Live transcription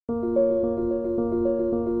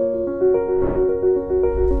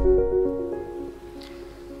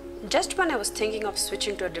Just when I was thinking of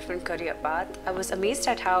switching to a different career path, I was amazed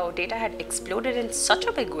at how data had exploded in such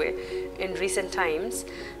a big way in recent times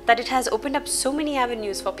that it has opened up so many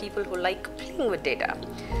avenues for people who like playing with data.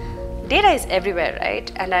 Data is everywhere, right?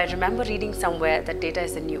 And I remember reading somewhere that data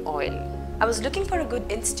is the new oil. I was looking for a good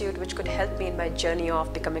institute which could help me in my journey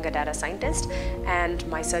of becoming a data scientist, and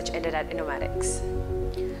my search ended at Innomatics.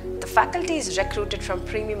 The faculty is recruited from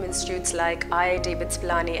premium institutes like IIT, BITS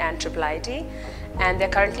Pilani and IIIT, and they're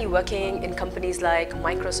currently working in companies like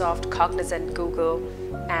Microsoft, Cognizant, Google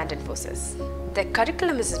and Infosys. Their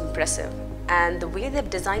curriculum is impressive, and the way they've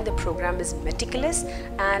designed the program is meticulous,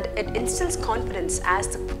 and it instills confidence as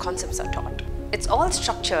the concepts are taught. It's all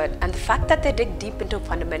structured, and the fact that they dig deep into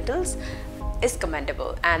fundamentals is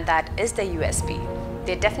commendable, and that is their USP.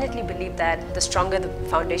 They definitely believe that the stronger the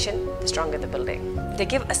foundation, the stronger the building. They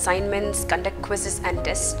give assignments, conduct quizzes and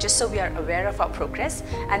tests just so we are aware of our progress,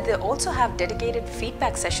 and they also have dedicated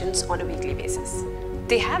feedback sessions on a weekly basis.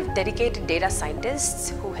 They have dedicated data scientists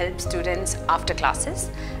who help students after classes,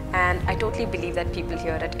 and I totally believe that people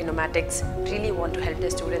here at Innomatics really want to help their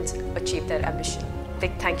students achieve their ambition.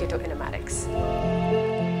 Big thank you to Innomatics.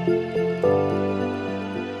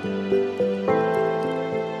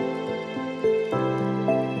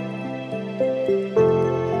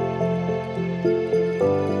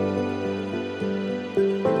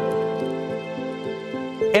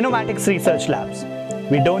 Innomatics Research Labs.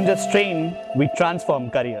 We don't just train, we transform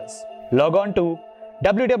careers. Log on to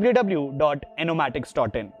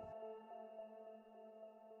www.innomatics.in.